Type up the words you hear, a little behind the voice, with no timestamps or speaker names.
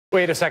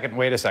Wait a second.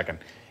 Wait a second.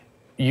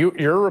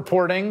 You're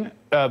reporting,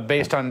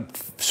 based on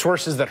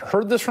sources that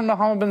heard this from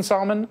Mohammed bin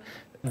Salman,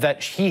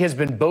 that he has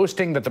been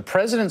boasting that the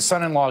president's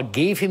son-in-law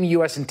gave him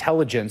U.S.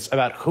 intelligence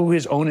about who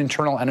his own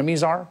internal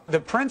enemies are?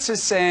 The prince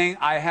is saying,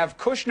 I have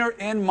Kushner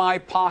in my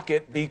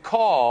pocket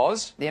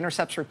because... The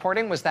Intercept's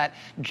reporting was that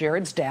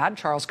Jarod's dad,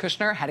 Charles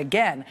Kushner, had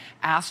again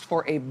asked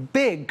for a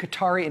big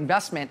Qatari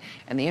investment,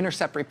 and The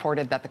Intercept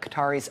reported that the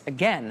Qataris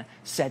again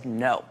said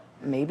no.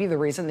 Maybe the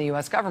reason the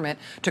U.S. government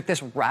took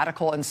this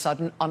radical and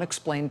sudden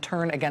unexplained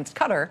turn against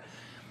Qatar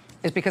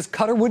is because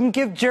Qatar wouldn't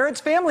give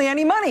Jarod's family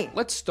any money.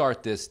 Let's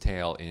start this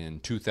tale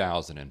in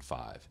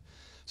 2005.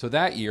 So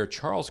that year,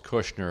 Charles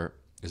Kushner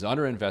is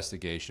under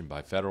investigation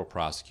by federal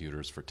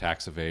prosecutors for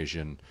tax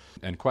evasion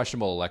and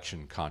questionable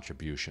election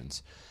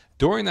contributions.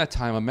 During that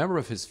time, a member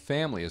of his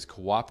family is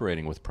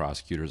cooperating with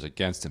prosecutors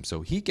against him.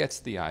 So he gets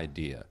the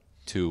idea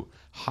to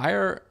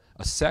hire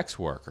a sex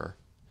worker,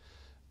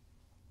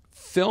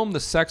 film the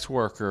sex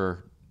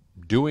worker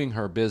doing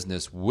her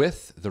business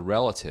with the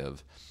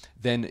relative,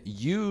 then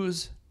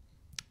use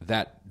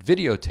that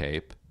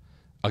videotape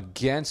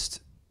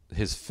against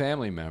his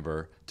family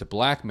member to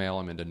blackmail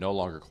him into no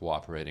longer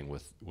cooperating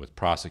with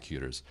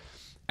prosecutors.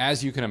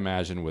 As you can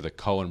imagine, with a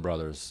Coen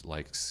Brothers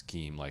like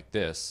scheme like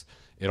this,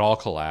 it all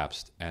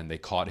collapsed, and they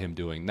caught him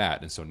doing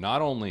that. And so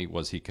not only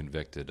was he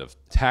convicted of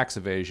tax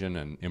evasion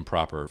and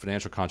improper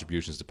financial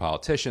contributions to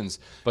politicians,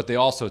 but they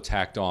also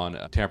tacked on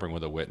tampering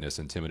with a witness,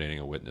 intimidating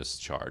a witness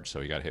charge. So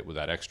he got hit with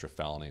that extra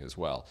felony as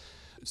well.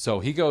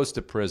 So he goes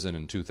to prison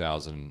in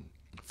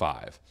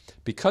 2005.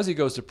 Because he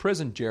goes to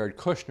prison, Jarod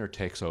Kushner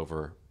takes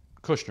over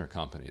Kushner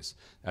Companies.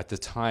 At the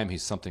time,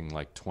 he's something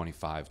like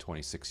 25,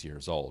 26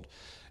 years old.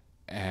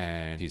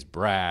 And he's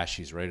brash,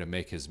 he's ready to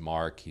make his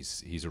mark,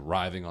 he's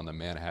arriving on the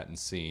Manhattan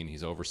scene,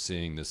 he's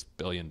overseeing this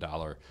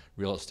billion-dollar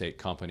real estate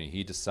company.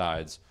 He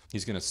decides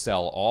he's going to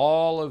sell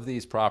all of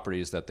these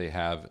properties that they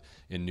have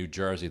in New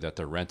Jersey that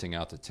they're renting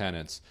out to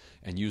tenants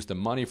and use the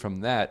money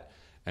from that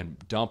and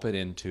dump it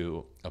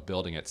into a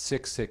building at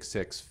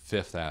 666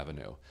 Fifth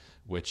Avenue,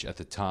 which at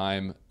the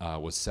time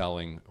was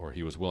selling, or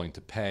he was willing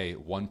to pay,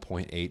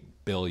 $1.8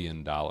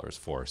 billion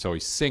for. So he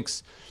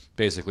sinks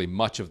basically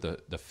much of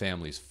the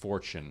family's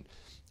fortune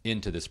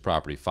into this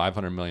property,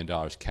 $500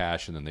 million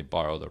cash, and then they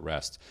borrow the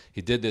rest.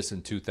 He did this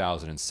in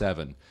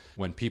 2007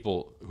 when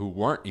people who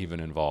weren't even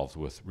involved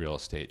with real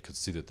estate could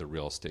see that the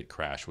real estate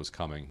crash was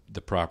coming.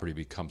 The property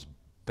becomes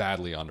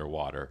badly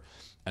underwater,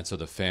 and so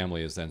the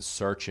family is then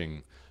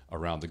searching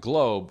around the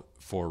globe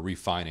for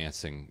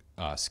refinancing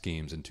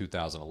schemes. In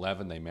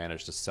 2011, they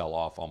managed to sell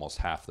off almost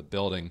half the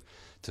building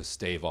to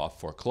stave off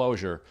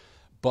foreclosure,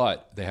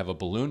 but they have a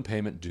balloon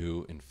payment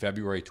due in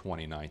February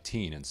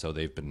 2019, and so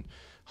they've been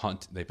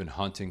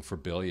hunting for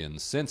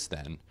billions since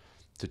then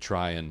to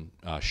try and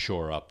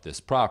shore up this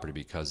property,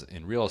 because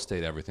in real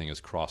estate everything is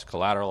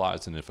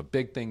cross-collateralized, and if a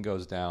big thing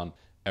goes down,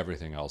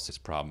 everything else is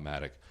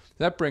problematic.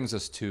 That brings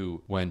us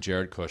to when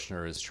Jarod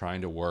Kushner is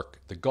trying to work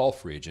the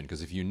Gulf region,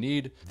 because if you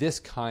need this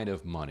kind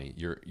of money,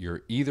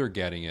 you're either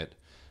getting it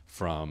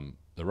from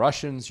the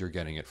Russians, you're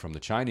getting it from the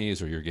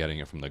Chinese, or you're getting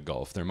it from the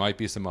Gulf. There might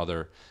be some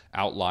other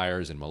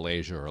outliers in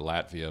Malaysia or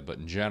Latvia, but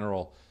in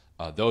general,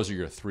 those are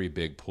your three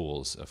big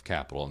pools of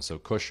capital. And so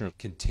Kushner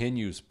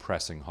continues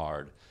pressing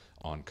hard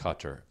on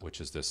Qatar,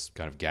 which is this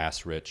kind of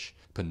gas-rich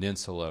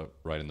peninsula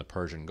right in the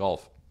Persian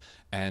Gulf.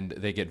 And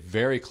they get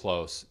very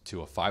close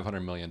to a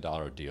 $500 million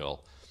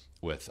deal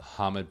with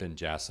Hamad bin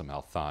Jassim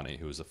Al Thani,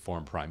 who is a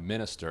former prime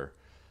minister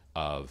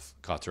of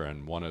Qatar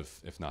and one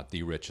of, if not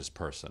the richest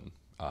person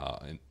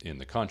in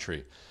the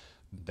country.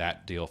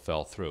 That deal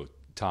fell through.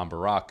 Tom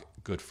Barak,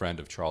 good friend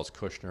of Charles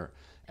Kushner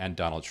and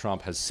Donald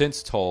Trump, has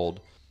since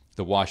told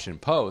the Washington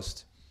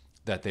Post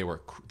that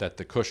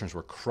the Kushners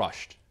were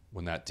crushed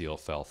when that deal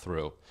fell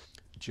through.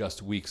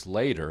 Just weeks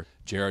later,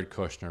 Jarod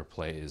Kushner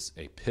plays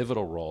a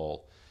pivotal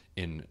role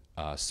in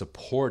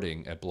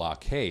supporting a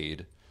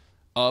blockade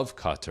of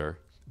Qatar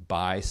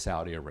by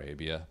Saudi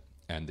Arabia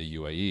and the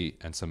UAE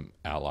and some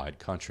allied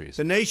countries.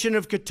 The nation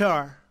of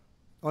Qatar,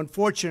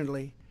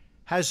 unfortunately,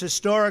 has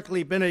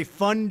historically been a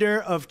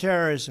funder of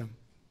terrorism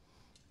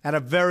at a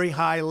very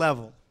high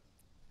level.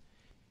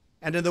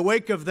 And in the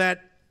wake of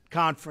that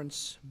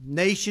conference,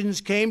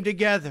 nations came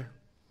together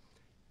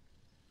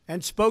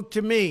and spoke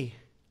to me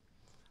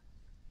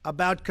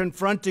about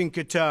confronting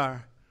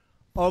Qatar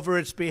over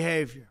its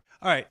behavior.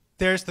 All right,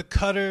 there's the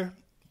Qatar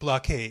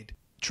blockade.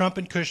 Trump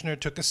and Kushner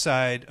took a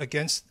side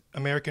against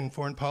American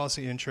foreign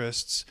policy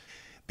interests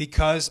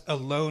because a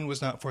loan was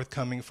not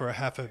forthcoming for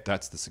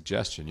That's the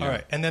suggestion, yeah. All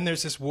right, and then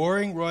there's this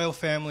warring royal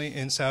family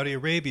in Saudi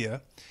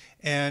Arabia,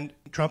 and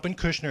Trump and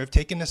Kushner have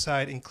taken a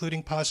side,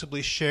 including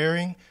possibly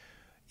sharing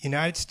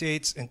United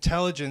States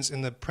intelligence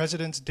in the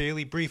president's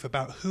daily brief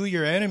about who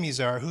your enemies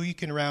are, who you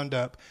can round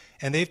up,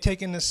 and they've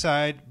taken a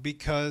side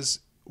because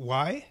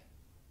why?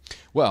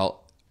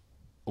 Well,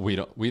 we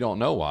don't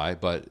know why,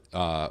 but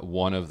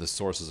one of the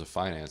sources of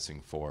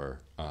financing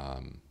for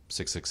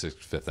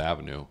 666 Fifth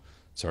Avenue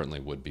certainly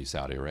would be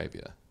Saudi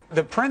Arabia.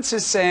 The prince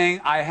is saying,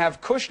 I have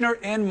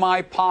Kushner in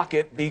my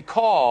pocket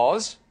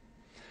because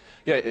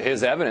Yeah,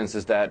 his evidence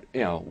is that,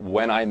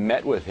 when I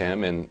met with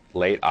him in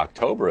late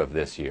October of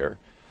this year,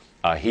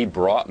 he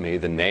brought me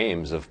the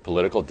names of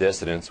political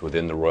dissidents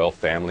within the royal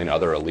family and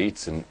other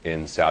elites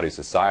in Saudi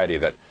society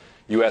that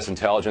U.S.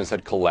 intelligence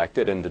had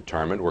collected and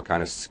determined were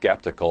kind of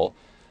skeptical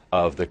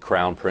of the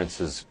Crown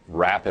Prince's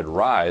rapid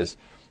rise.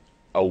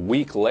 A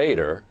week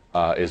later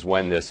is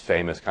when this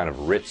famous kind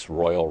of Ritz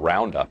Royal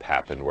Roundup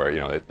happened,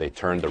 where they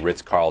turned the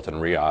Ritz-Carlton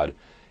Riyadh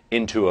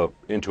into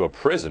a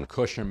prison.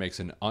 Kushner makes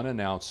an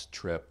unannounced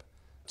trip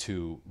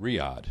to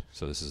Riyadh.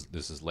 So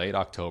this is late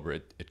October.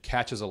 It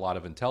catches a lot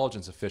of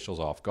intelligence officials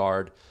off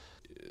guard.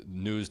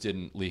 News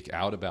didn't leak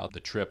out about the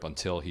trip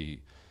until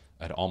he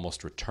had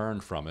almost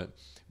returned from it.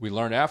 We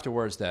learned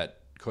afterwards that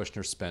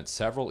Kushner spent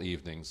several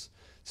evenings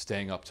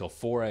staying up till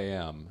 4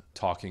 a.m.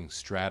 talking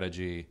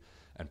strategy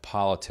and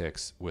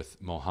politics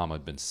with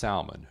Mohammed bin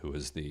Salman, who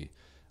is the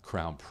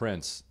crown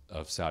prince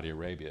of Saudi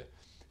Arabia,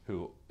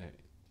 who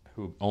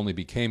only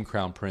became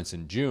crown prince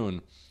in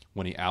June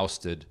when he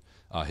ousted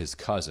his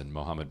cousin,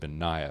 Mohammed bin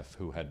Nayef,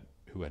 who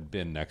had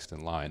been next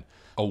in line.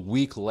 A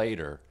week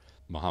later,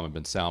 Mohammed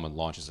bin Salman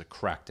launches a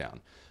crackdown.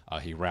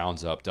 He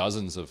rounds up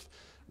dozens of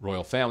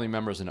royal family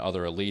members and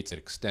other elites. It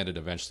extended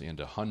eventually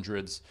into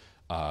hundreds.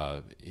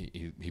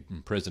 He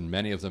imprisoned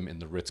many of them in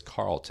the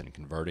Ritz-Carlton,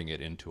 converting it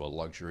into a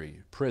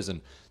luxury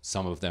prison.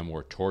 Some of them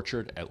were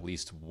tortured. At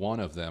least one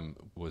of them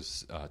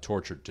was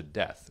tortured to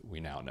death,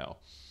 we now know.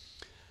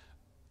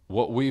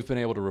 What we've been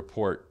able to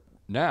report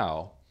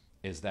now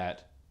is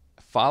that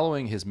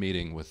following his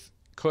meeting with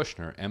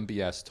Kushner,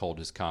 MBS told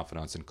his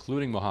confidants,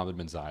 including Mohammed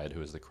bin Zayed,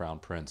 who is the crown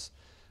prince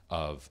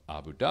of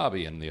Abu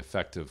Dhabi and the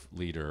effective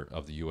leader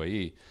of the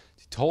UAE,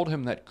 he told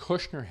him that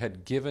Kushner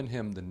had given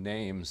him the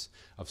names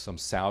of some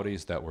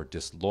Saudis that were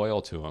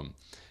disloyal to him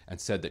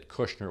and said that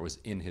Kushner was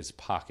in his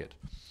pocket.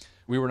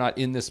 We were not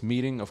in this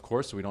meeting, of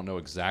course, so we don't know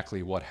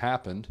exactly what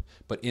happened,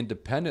 but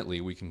independently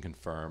we can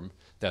confirm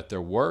that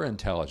there were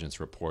intelligence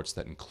reports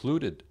that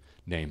included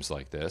names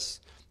like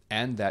this,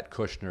 and that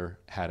Kushner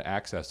had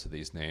access to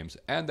these names,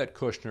 and that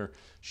Kushner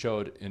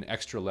showed an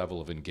extra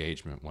level of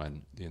engagement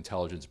when the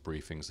intelligence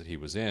briefings that he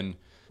was in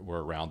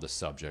were around the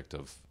subject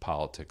of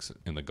politics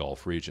in the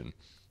Gulf region.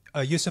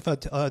 Yusuf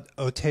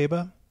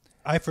Otaiba,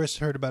 I first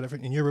heard about it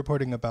in your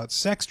reporting about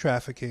sex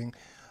trafficking.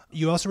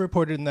 You also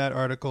reported in that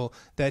article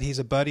that he's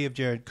a buddy of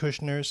Jared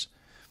Kushner's.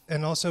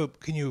 And also,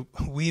 can you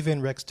weave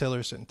in Rex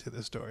Tillerson to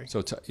this story?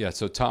 So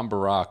Tom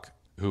Barak,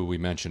 who we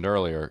mentioned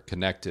earlier,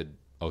 connected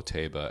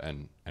Otaiba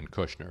and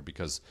Kushner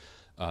because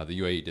the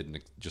UAE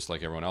didn't, just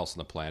like everyone else on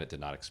the planet, did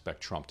not expect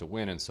Trump to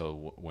win. And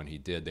so when he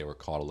did, they were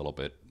caught a little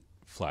bit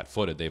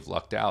flat-footed. They've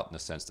lucked out in the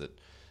sense that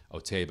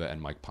Otaiba and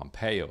Mike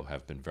Pompeo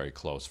have been very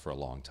close for a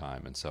long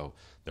time. And so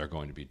they're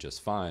going to be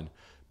just fine.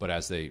 But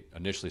as they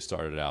initially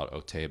started out,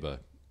 Otaiba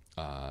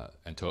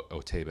and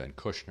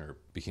Kushner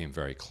became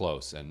very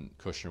close. And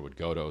Kushner would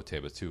go to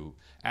Otaiba to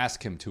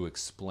ask him to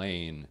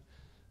explain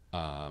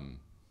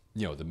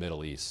the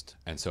Middle East.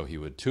 And so he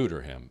would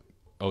tutor him.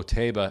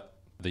 Otaiba,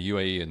 the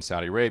UAE and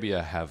Saudi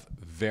Arabia have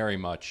very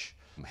much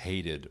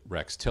hated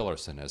Rex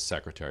Tillerson as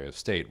Secretary of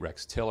State.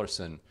 Rex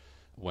Tillerson,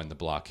 when the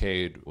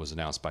blockade was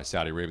announced by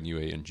Saudi Arabia and the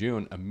UAE in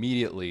June,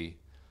 immediately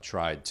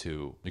tried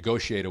to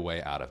negotiate a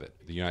way out of it.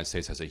 The United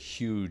States has a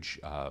huge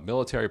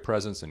military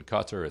presence in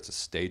Qatar. It's a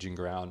staging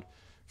ground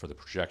for the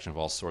projection of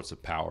all sorts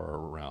of power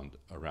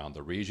around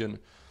the region.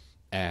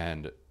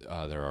 And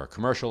there are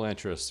commercial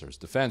interests, there's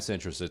defense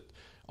interests,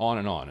 on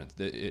and on.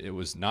 It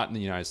was not in the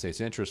United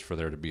States' interest for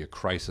there to be a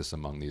crisis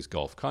among these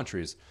Gulf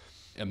countries.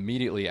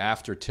 Immediately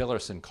after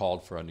Tillerson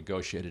called for a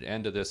negotiated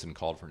end to this and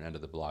called for an end to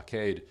the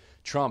blockade,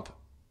 Trump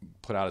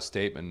put out a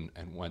statement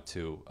and went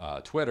to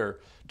Twitter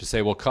to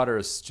say, well, Qatar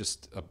is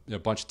just a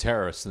bunch of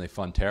terrorists and they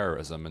fund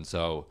terrorism, and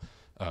so,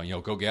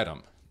 go get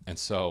them. And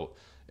so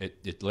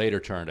it later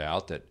turned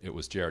out that it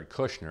was Jared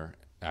Kushner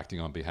acting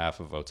on behalf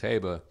of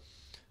Otaiba,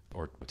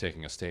 or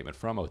taking a statement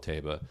from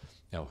Otaiba,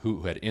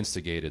 who had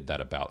instigated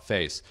that about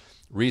face.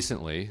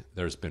 Recently,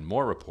 there's been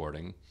more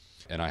reporting,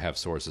 and I have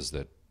sources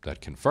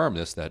that confirm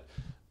this, that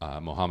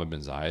Mohammed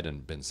bin Zayed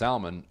and bin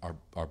Salman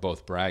are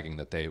both bragging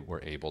that they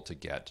were able to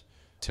get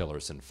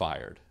Tillerson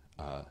fired.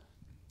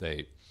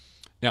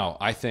 Now,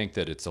 I think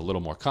that it's a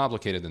little more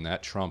complicated than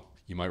that. Trump,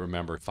 you might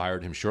remember,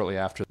 fired him shortly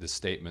after the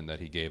statement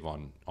that he gave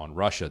on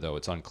Russia, though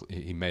it's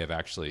he may have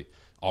actually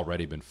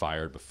already been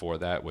fired before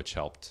that, which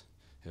helped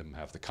him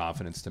have the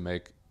confidence to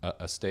make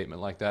a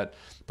statement like that.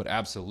 But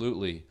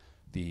absolutely,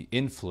 the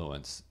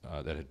influence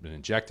that had been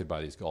injected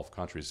by these Gulf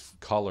countries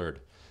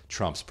colored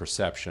Trump's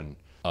perception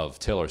of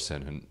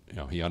Tillerson, and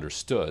he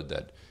understood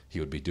that he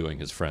would be doing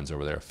his friends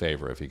over there a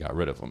favor if he got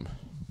rid of them.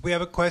 We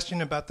have a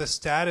question about the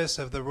status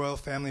of the royal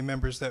family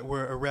members that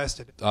were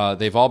arrested.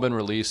 They've all been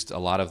released. A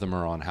lot of them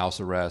are on house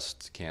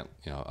arrest.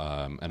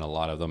 And a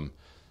lot of them,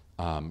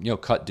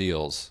 cut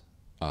deals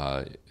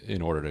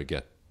in order to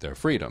get their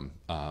freedom.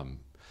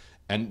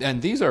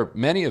 And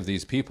many of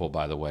these people,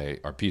 by the way,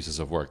 are pieces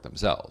of work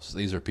themselves.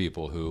 These are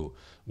people who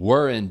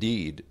were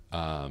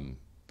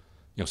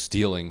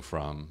stealing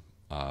from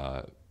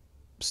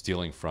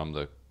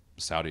the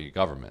Saudi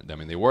government. I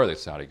mean, they were the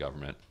Saudi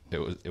government. It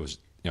was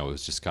it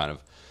was just kind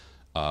of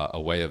a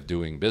way of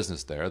doing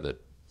business there, that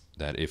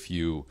if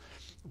you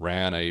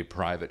ran a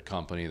private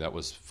company that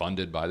was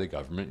funded by the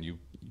government, you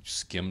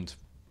skimmed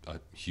a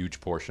huge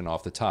portion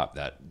off the top.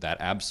 That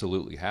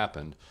absolutely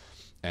happened,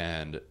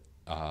 and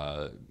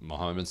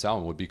Mohammed bin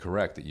Salman would be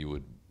correct that you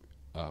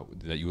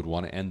would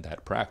want to end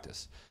that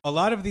practice. A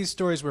lot of these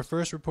stories were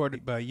first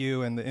reported by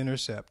you and The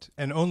Intercept,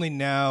 and only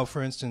now,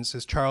 for instance,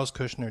 is Charles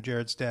Kushner,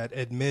 Jared's dad,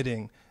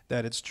 admitting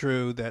that it's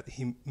true that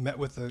he met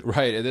with the...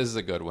 Right, this is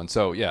a good one.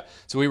 So, yeah.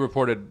 So we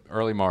reported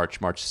early March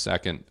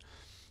 2nd,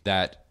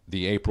 that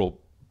the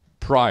April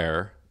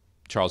prior,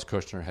 Charles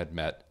Kushner had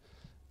met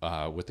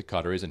with the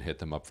Qataris and hit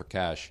them up for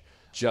cash.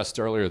 Just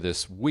earlier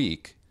this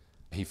week,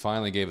 he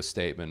finally gave a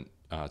statement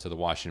to the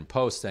Washington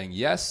Post saying,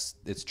 yes,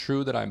 it's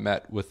true that I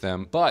met with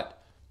them,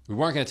 but we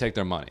weren't going to take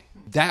their money.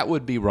 That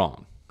would be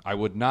wrong. I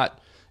would not.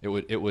 It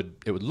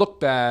would look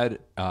bad.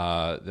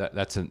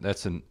 That's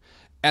an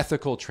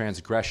ethical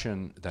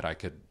transgression that I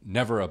could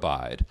never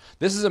abide.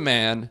 This is a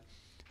man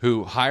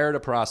who hired a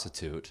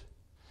prostitute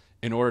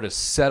in order to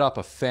set up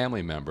a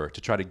family member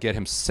to try to get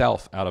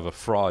himself out of a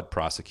fraud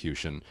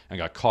prosecution, and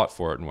got caught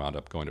for it and wound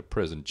up going to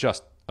prison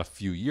just a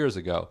few years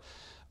ago.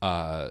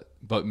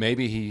 But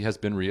maybe he has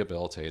been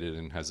rehabilitated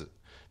and has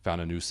found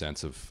a new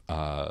sense of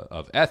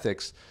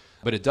ethics.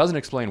 But it doesn't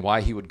explain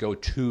why he would go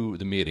to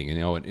the meeting.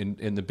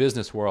 In the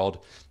business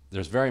world,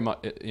 there's very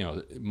much,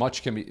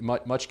 much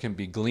can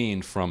be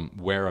gleaned from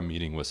where a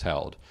meeting was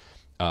held,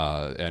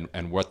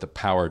 and what the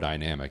power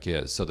dynamic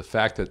is. So the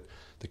fact that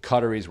the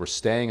Qataris were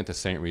staying at the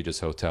St. Regis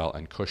Hotel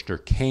and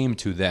Kushner came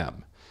to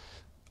them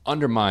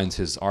undermines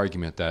his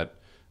argument that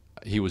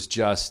it was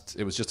just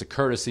a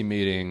courtesy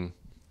meeting,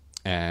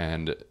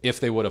 and if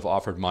they would have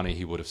offered money,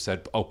 he would have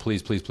said, oh,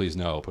 please, please, please,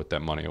 no, put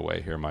that money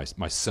away here.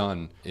 My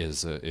son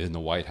is in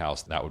the White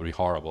House. That would be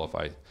horrible if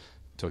I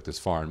took this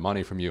foreign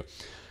money from you.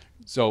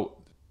 So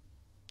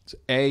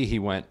A, he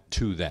went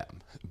to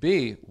them.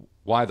 B,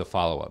 why the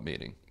follow-up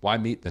meeting? Why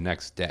meet the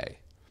next day?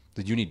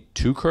 Did you need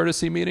 2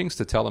 courtesy meetings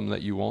to tell them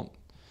that you won't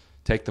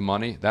take the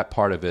money? That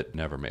part of it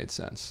never made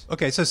sense.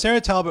 Okay, so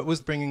Sarah Talbot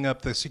was bringing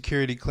up the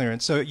security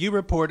clearance. So you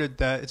reported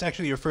that, it's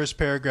actually your first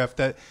paragraph,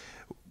 that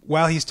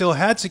while he still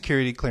had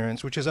security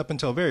clearance, which is up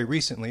until very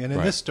recently, and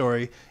in this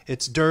story,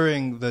 it's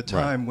during the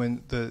time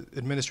when the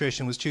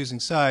administration was choosing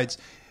sides,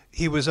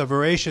 he was a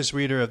voracious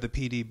reader of the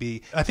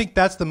PDB. I think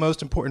that's the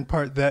most important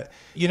part, that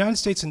United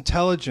States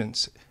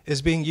intelligence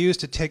is being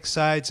used to take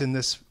sides in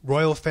this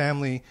royal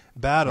family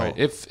battle. Right.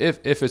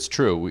 If it's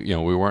true,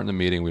 we weren't in the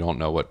meeting. We don't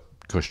know what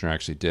Kushner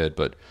actually did,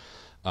 but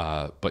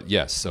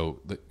yes. So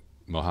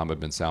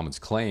Mohammed bin Salman's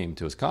claim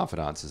to his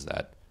confidants is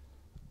that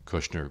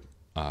Kushner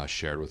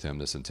shared with him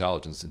this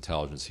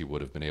intelligence he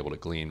would have been able to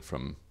glean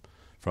from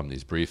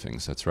these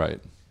briefings. That's right.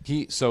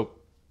 So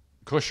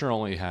Kushner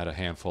only had a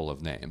handful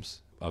of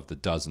names of the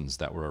dozens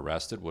that were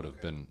arrested would have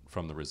been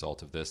from the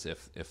result of this,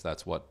 if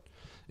that's what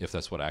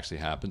actually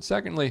happened.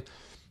 Secondly,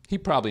 he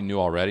probably knew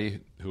already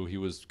who he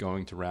was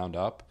going to round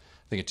up.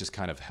 I think it just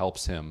kind of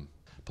helps him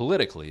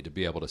politically to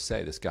be able to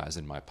say, this guy's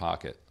in my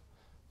pocket.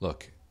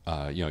 Look,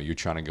 you're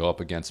trying to go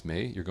up against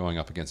me. You're going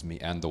up against me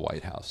and the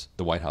White House.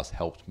 The White House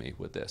helped me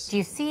with this. Do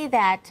you see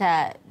that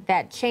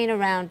that chain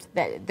around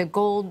the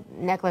gold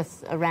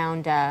necklace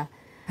around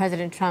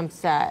President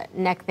Trump's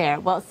neck there?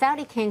 Well,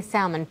 Saudi King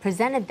Salman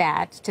presented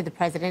that to the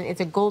president.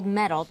 It's a gold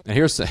medal. And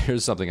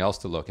here's something else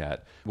to look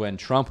at. When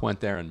Trump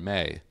went there in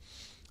May,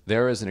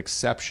 there is an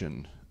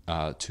exception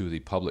to the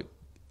public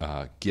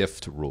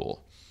gift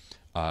rule.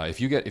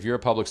 If you're a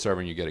public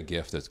servant, you get a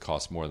gift that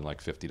costs more than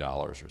like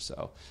 $50 or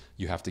so,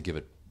 you have to give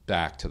it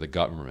back to the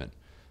government,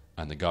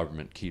 and the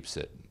government keeps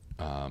it,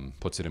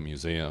 puts it in a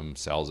museum,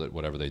 sells it,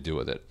 whatever they do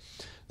with it.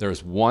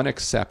 There's one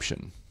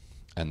exception,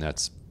 and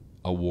that's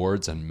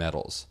awards and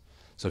medals.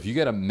 So if you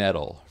get a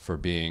medal for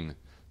being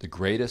the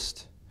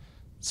greatest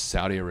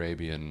Saudi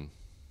Arabian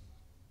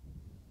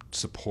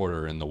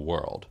supporter in the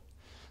world,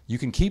 you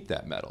can keep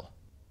that medal.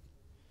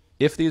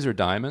 If these are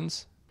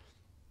diamonds,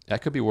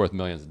 that could be worth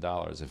millions of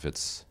dollars if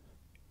it's...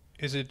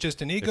 Is it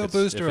just an ego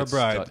boost or a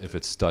bribe? If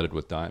it's studded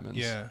with diamonds.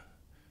 Yeah.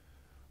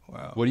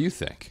 Wow. What do you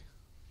think?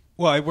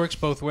 Well, it works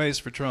both ways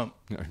for Trump.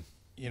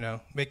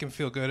 Make him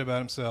feel good about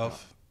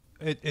himself.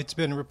 It's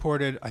been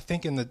reported, I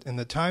think in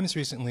the Times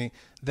recently,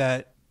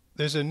 that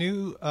there's a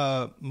new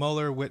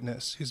Mueller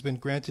witness who's been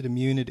granted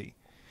immunity.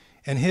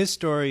 And his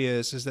story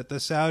is that the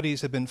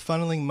Saudis have been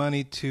funneling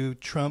money to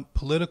Trump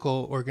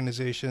political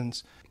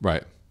organizations.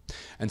 Right.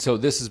 And so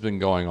this has been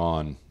going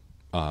on,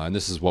 and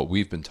this is what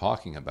we've been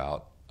talking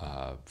about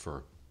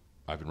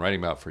I've been writing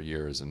about for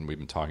years, and we've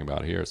been talking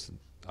about here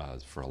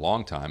for a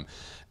long time.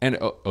 And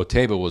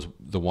Otaiba was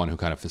the one who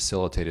kind of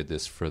facilitated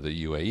this for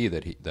the UAE,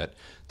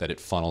 that it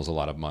funnels a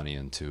lot of money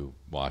into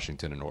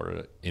Washington in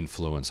order to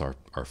influence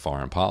our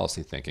foreign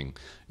policy thinking.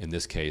 In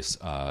this case,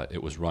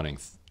 it was running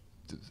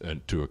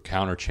to a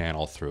counter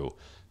channel through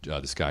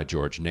this guy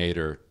George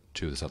Nader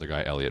to this other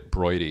guy Elliot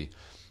Broidy,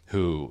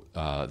 who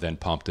then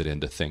pumped it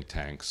into think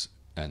tanks,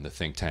 and the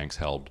think tanks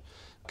held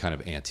kind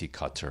of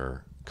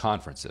anti-Qatar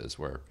conferences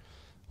where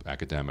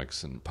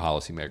academics and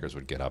policymakers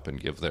would get up and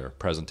give their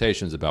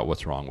presentations about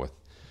what's wrong with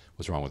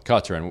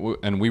Qatar.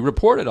 And we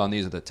reported on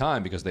these at the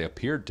time because they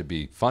appeared to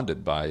be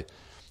funded by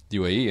the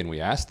UAE, and we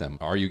asked them,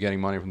 are you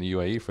getting money from the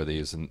UAE for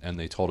these? And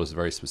they told us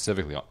very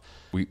specifically,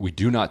 we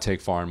do not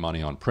take foreign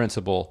money on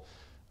principle.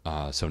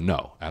 So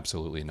no,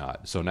 absolutely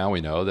not. So now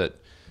we know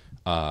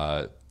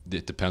that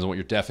it depends on what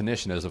your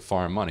definition is of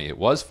foreign money. It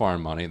was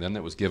foreign money, then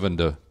it was given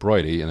to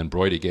Brody, and then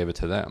Brody gave it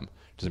to them.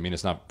 Does it mean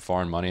it's not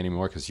foreign money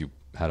anymore because you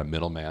had a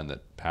middleman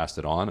that passed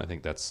it on? I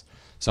think that's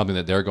something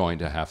that they're going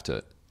to have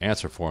to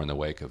answer for in the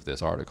wake of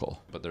this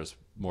article. But there's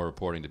more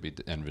reporting to be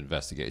and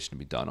investigation to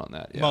be done on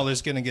that. Yeah.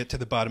 Mueller's going to get to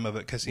the bottom of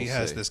it because he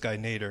has this guy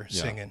Nader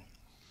singing.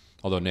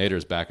 Although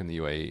Nader's back in the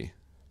UAE.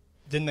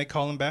 Didn't they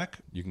call him back?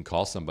 You can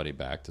call somebody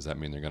back. Does that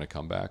mean they're going to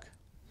come back?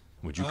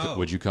 Would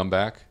you come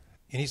back?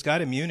 And he's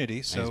got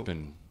immunity, so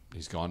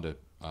he's gone to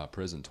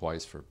prison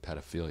twice for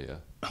pedophilia.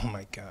 Oh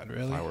my God,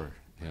 really? If I were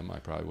him, I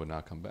probably would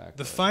not come back.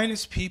 The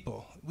finest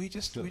people. We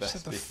just have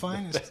the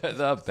finest.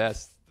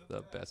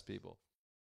 The best people.